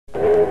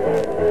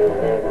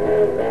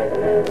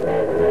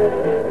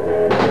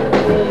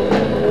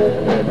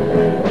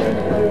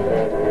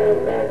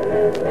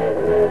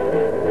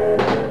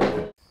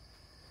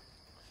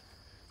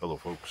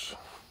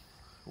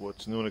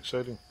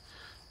exciting.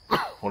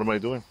 What am I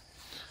doing?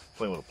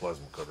 Playing with a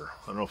plasma cutter.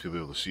 I don't know if you'll be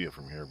able to see it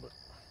from here, but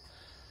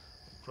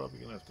I'm probably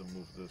gonna have to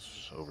move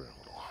this over a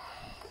little,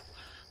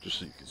 just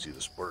so you can see the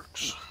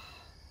sparks.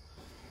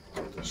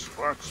 The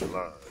sparks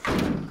fly.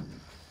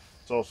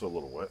 It's also a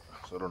little wet,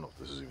 so I don't know if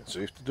this is even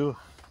safe to do.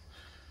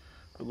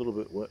 A little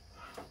bit wet,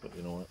 but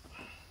you know what?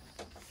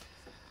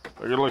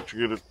 I got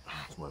electrocuted.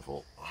 It's my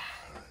fault. Alright,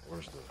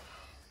 where's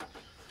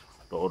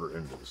the other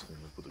end of this thing?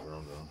 I put the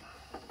ground down.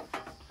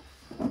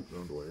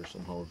 Ground wire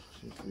somehow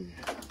seems to be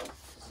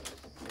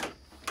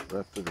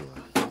wrapped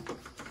everywhere.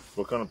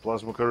 What kind of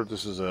plasma cutter?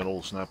 This is an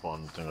old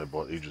SNAPON thing I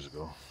bought ages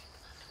ago.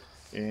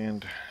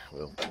 And,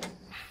 well,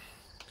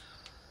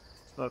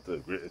 it's not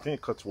that great. I think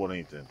it cuts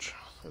 1/8 inch.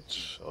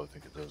 That's all I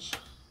think it does.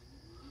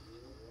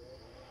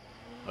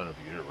 I don't know if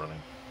you can hear it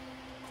running.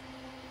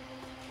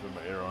 Turn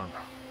my air on.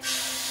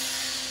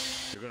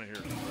 You're gonna hear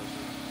it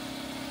compressor.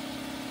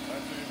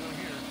 That's what you're gonna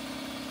hear.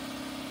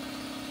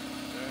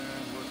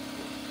 And let's go.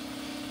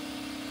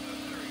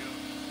 There we go.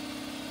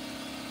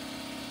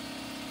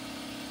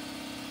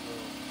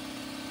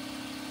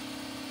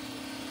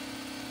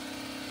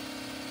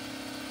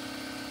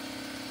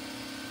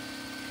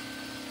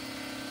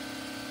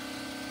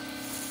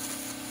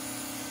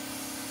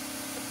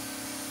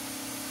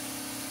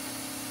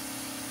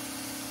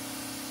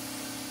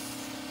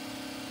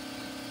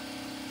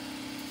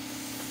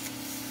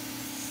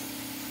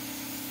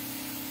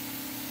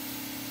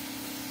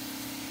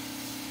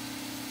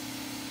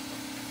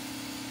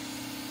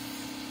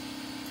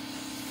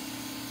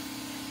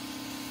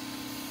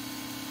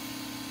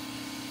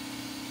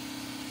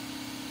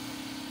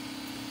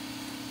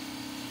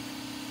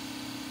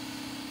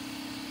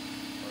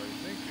 I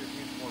think it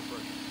needs more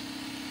pressure.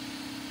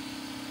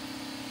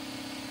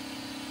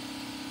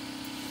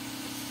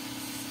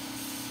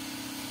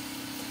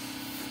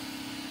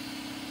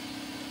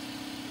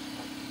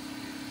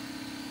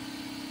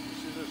 You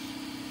see this?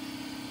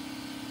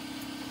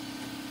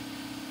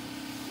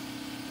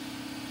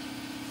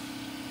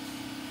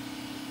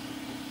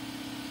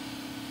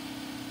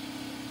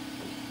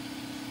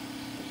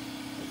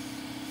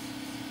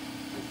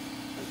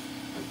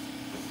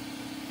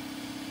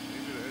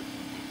 Maybe the head's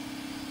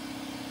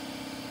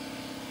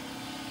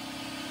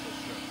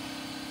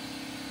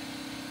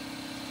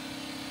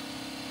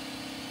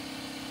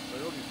I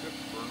already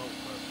fixed for an old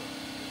class on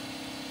it.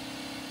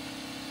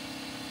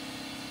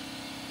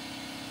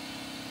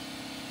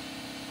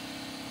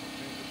 I'll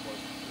change the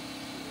plastic to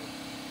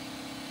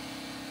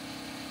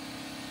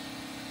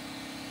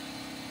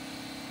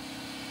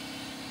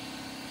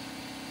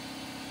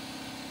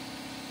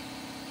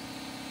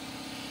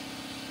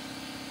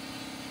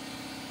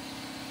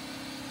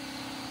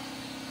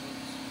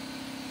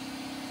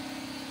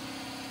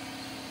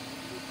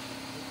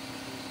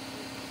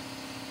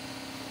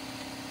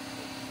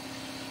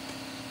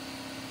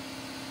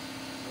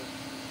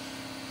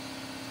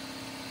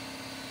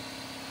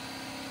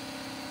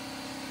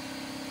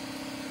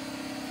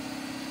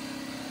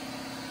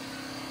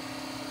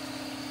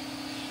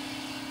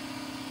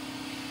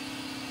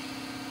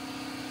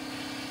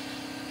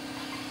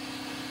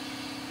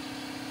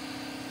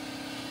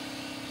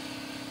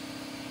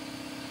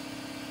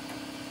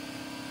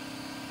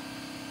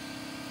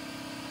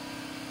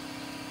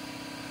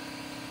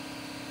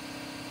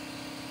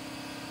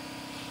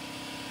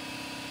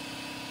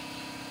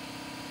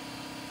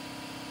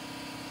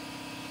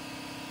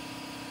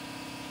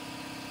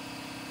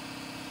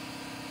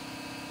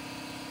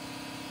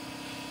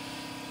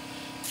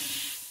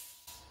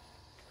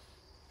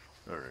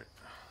Alright,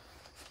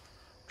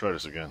 try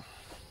this again.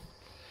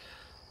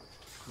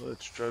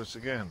 Let's try this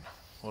again.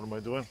 What am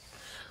I doing?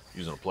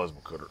 Using a plasma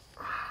cutter.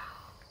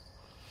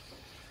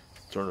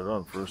 Turn it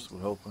on first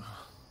would help.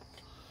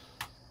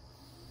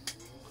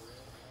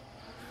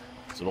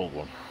 It's an old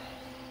one.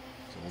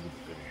 It's an old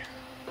bitty.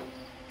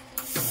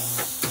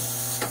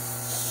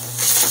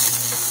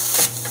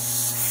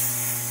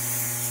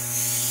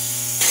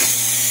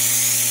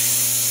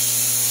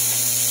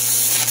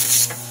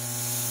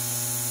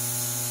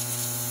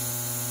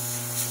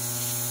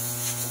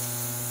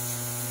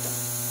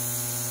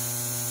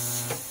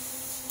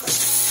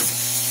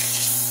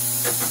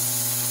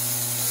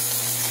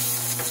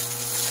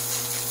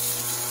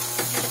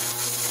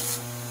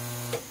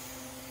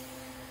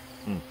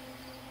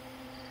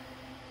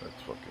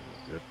 That's fucking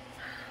good.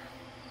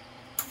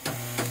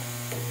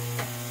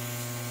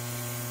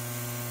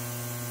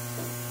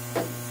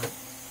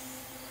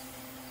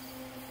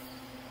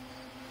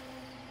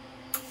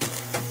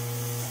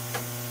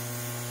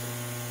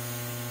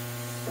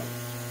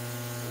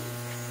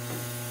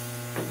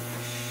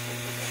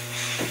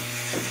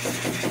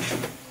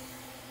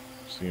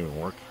 This didn't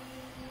even work.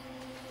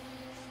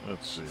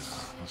 Let's see.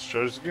 Let's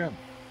try this again.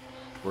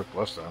 Worked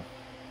last time.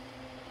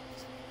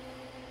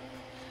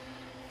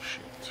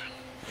 Shit.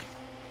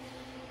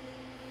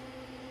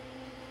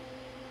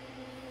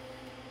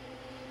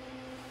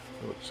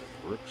 It looks like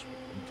it works, but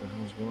what the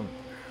hell is going on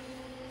there?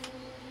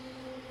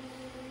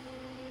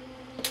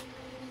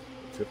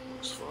 The tip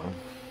looks fine.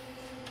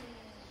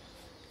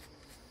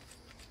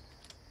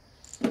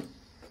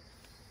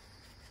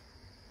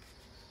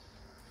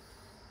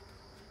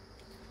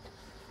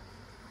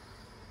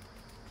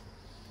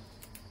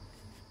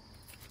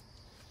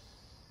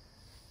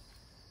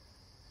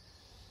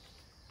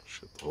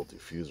 Shit, the whole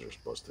diffuser's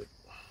busted.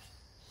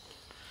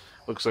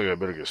 Looks like I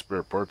better get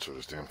spare parts for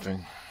this damn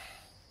thing,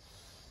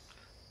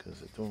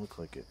 because it don't look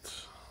like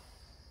it's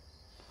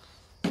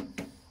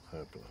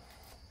happening.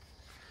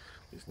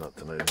 At least not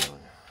tonight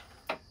anyway.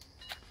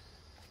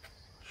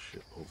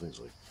 Shit, the whole thing's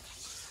like,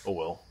 oh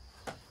well.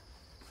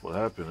 What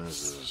happened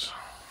is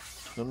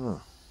I don't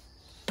know.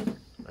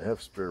 I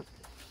have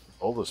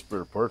all the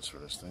spare parts for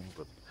this thing,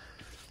 but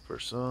for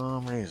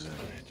some reason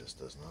it just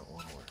does not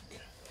want to work.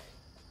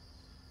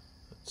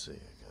 Let's see, I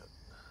got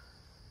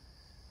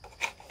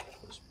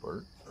this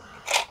part,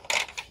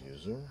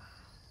 diffuser,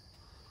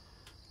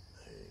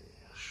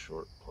 a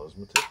short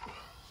plasma tip,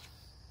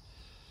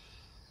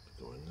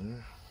 go in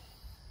there.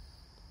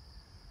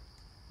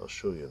 I'll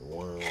show you in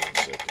 1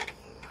 second.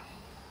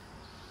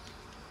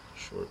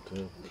 Short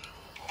tip.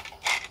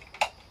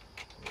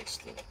 That's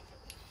the.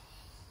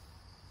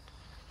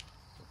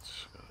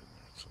 That's got in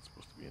there. It's not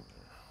supposed to be in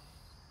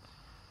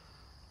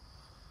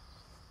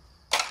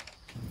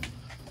there.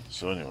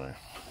 So anyway,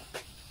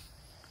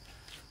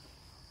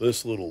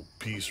 this little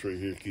piece right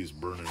here keeps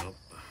burning up.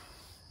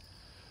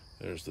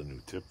 There's the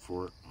new tip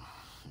for it,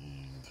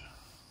 and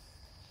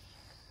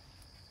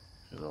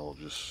it all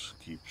just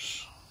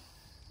keeps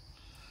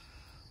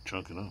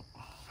chunking up.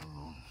 I don't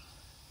know.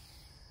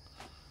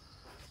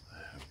 I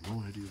have no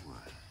idea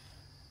why.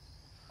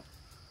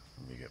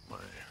 Let me get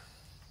my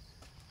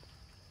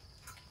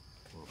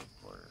welding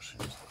pliers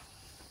here.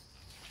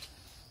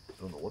 I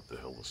don't know what the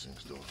hell this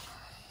thing's doing.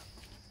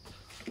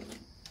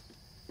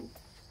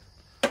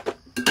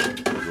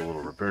 Do a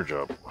little repair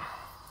job. What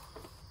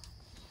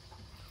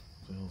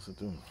the hell is it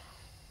doing?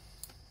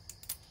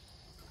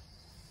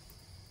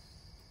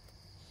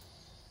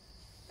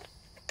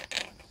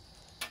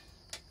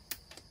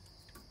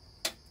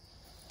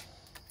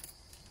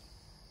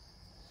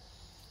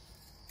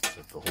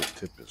 The whole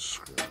tip is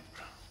screwed.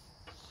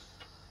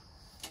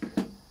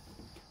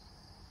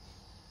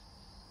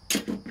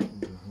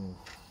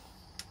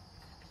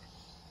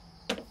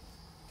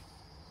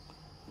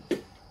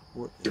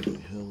 What in the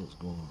hell is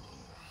going on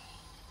here?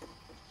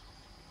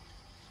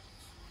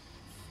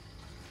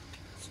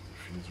 It's a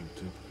diffuser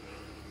tip.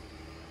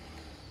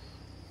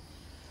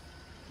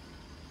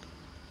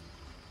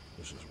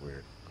 This is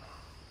weird.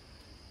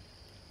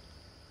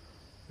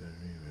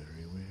 Very,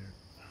 very weird.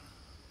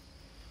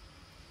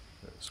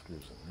 That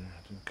screws in there, I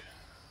think.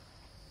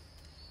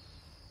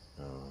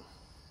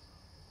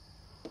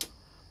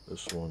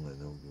 This one I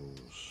know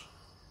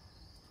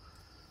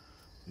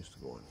used to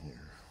go in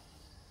here.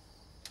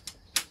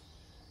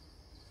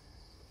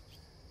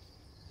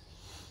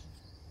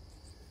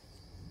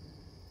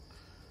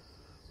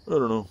 I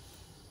don't know.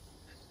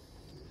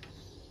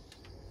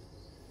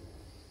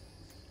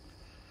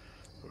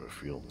 But I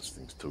feel this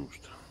thing's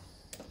toast.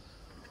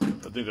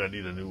 I think I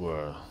need a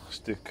new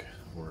stick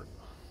for it.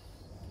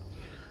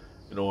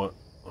 You know what?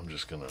 I'm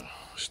just gonna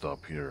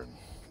stop here and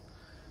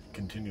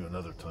continue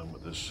another time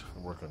with this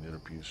and work on the other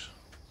piece.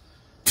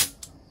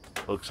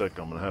 Looks like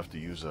I'm gonna have to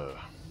use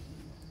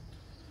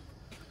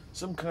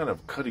some kind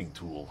of cutting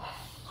tool.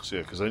 So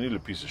yeah, because I need a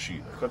piece of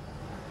sheet.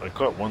 I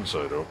cut one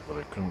side out, but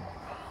I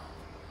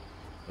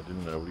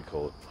didn't what do you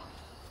call it?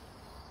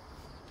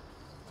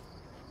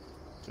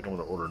 I think I'm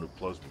gonna order a new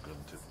plasma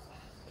gun too.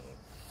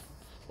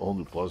 A whole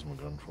new plasma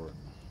gun for it.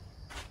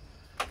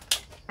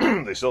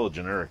 They sell a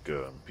generic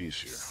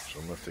piece here, so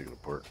I'm gonna take it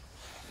apart,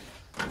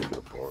 take it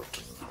apart,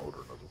 and order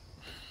another.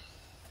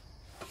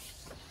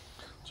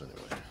 So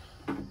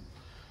anyway,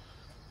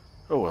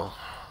 oh well,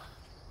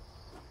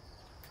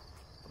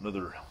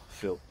 another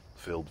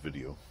failed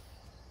video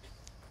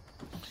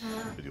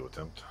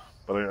attempt.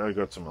 But I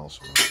got something else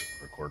I'm gonna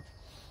record.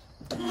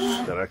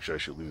 That actually I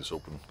should leave this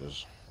open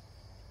because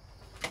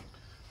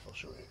I'll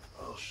show you.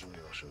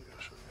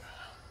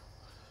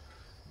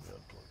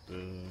 Unplug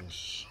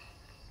this.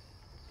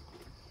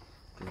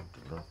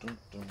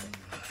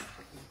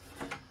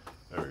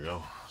 There we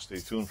go. Stay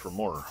tuned for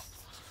more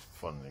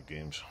fun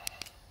games.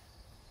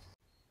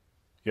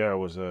 Yeah, I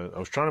was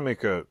trying to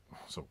make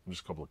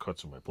just a couple of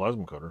cuts with my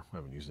plasma cutter. I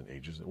haven't used it in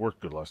ages. It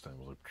worked good last time. It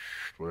was like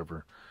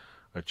whatever.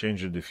 I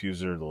changed the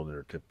diffuser, the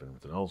other tip, and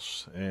everything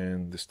else,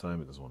 and this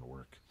time it doesn't want to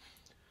work.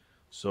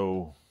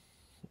 So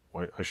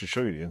I should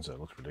show you the inside. It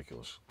looks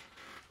ridiculous.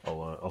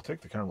 I'll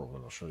take the camera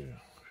and I'll show you.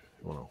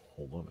 If you want to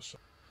hold on a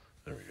second.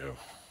 There we go.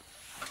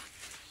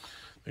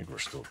 I think we're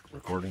still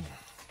recording.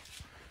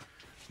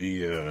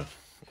 The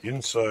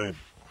inside,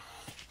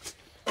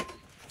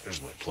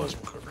 there's my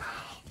plasma cutter.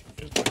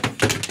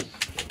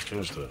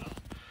 Here's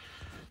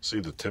see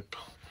the tip?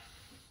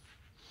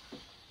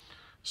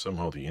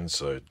 Somehow the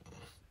inside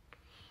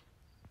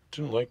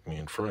didn't like me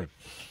and fried.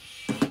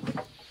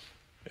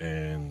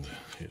 And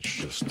it's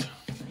just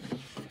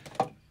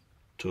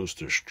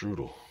toaster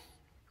strudel.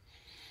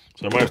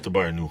 So I might have to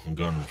buy a new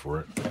gun for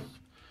it.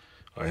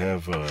 I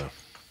have a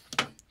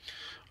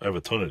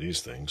ton of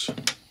these things.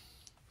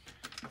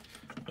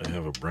 I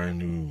have a brand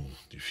new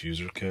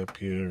diffuser cap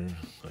here.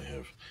 I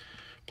have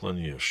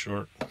plenty of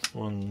short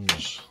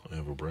ones. I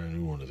have a brand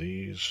new one of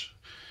these.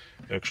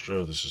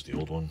 Extra, this is the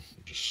old one.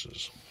 It just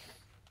says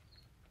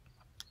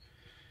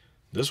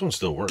This one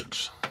still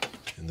works.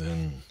 And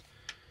then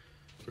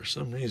for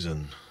some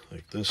reason,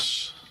 like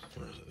this,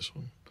 where is it, this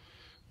one?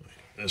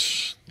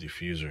 This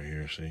diffuser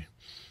here, see?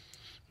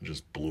 It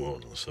just blew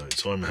out on the side.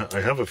 So I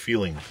have a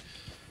feeling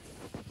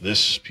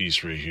this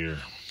piece right here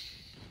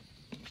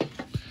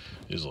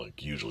is like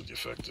hugely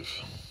defective.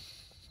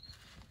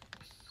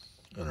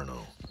 I don't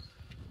know.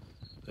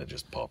 That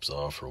just pops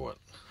off or what?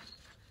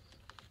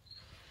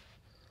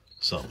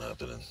 Something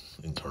happened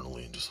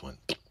internally and just went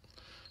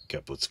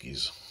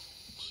Kaplitskis.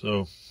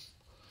 So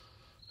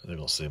I think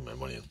I'll save my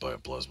money and buy a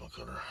plasma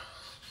cutter.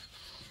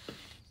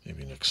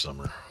 Maybe next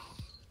summer.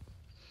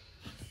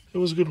 It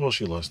was good while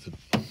she lasted.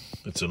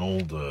 It's an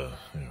old, here,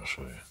 I'll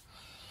show you.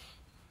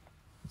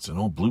 It's an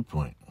old Blue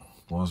Point,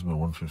 Plasma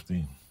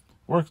 115.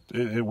 Worked,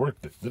 it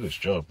worked, it did its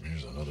job.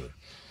 Here's another,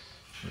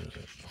 where's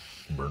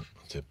it? Burnt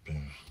tip.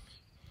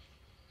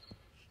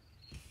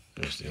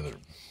 There's the other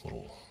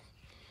little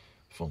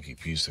funky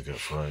piece that got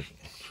fried.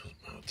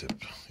 Tip,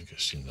 you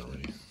guys seen that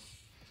already.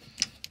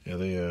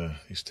 Yeah,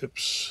 these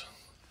tips,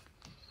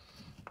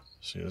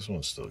 see, this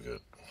one's still good.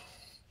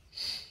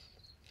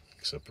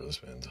 Except for this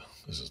end.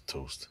 This is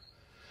toast.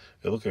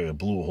 It looked like I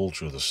blew a hole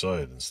through the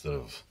side instead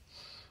of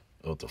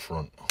out the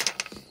front.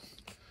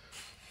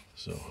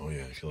 So, oh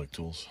yeah, if you like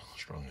tools,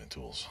 strong hand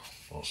tools.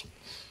 Awesome.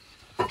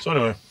 So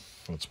anyway,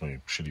 that's my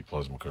shitty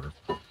plasma cutter.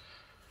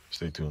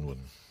 Stay tuned when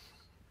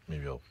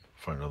maybe I'll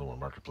find another one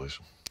marketplace.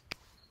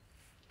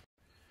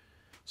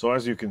 So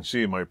as you can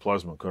see, my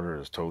plasma cutter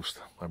is toast.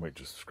 I might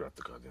just scrap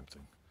the goddamn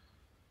thing.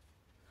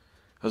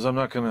 Because I'm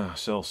not going to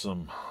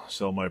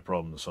sell my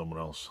problem to someone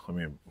else. I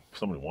mean, if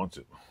somebody wants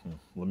it,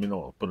 let me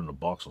know. I'll put it in a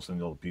box. I'll send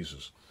you all the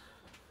pieces.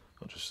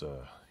 I'll just,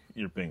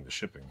 you're paying the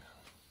shipping.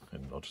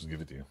 And I'll just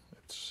give it to you.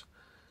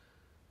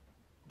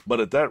 But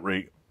at that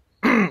rate,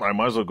 I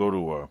might as well go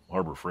to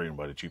Harbor Freight and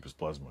buy the cheapest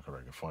plasma cutter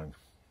I can find.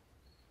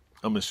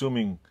 I'm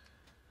assuming,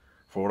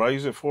 for what I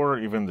use it for,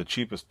 even the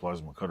cheapest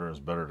plasma cutter is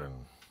better than...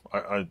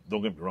 I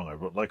don't get me wrong, I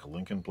like a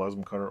Lincoln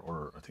plasma cutter,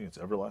 or I think it's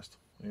Everlast.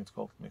 I think it's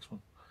called, the next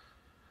one.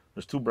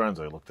 There's two brands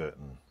I looked at,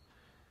 and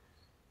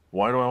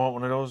why do I want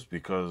one of those?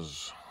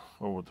 Because,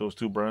 well, with those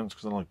two brands,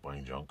 because I don't like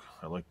buying junk.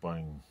 I like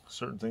buying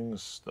certain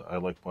things that I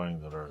like buying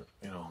that are,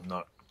 you know,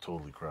 not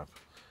totally crap.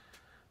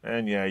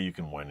 And yeah, you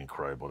can whine and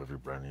cry about every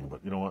brand name,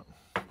 but you know what?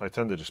 I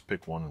tend to just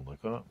pick one and like,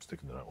 oh, I'm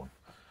sticking to that one.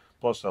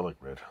 Plus, I like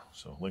red,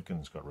 so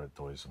Lincoln's got red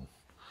toys, and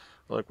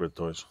I like red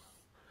toys.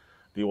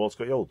 DeWalt's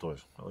got yellow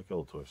toys. I like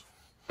yellow toys.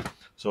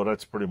 So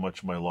that's pretty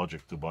much my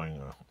logic to buying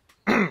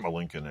a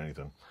Lincoln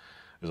anything,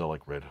 is I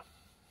like red.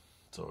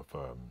 So if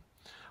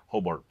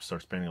Hobart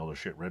starts painting all their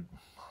shit red,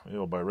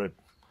 I'll buy red.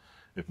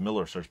 If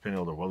Miller starts painting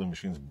all their welding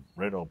machines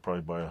red, I'll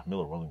probably buy a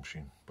Miller welding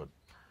machine. But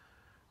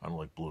I don't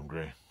like blue and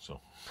gray,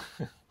 so.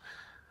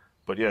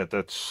 But yeah,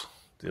 that's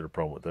the other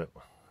problem with that.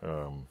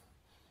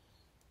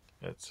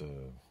 That's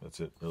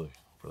it really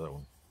for that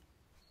one.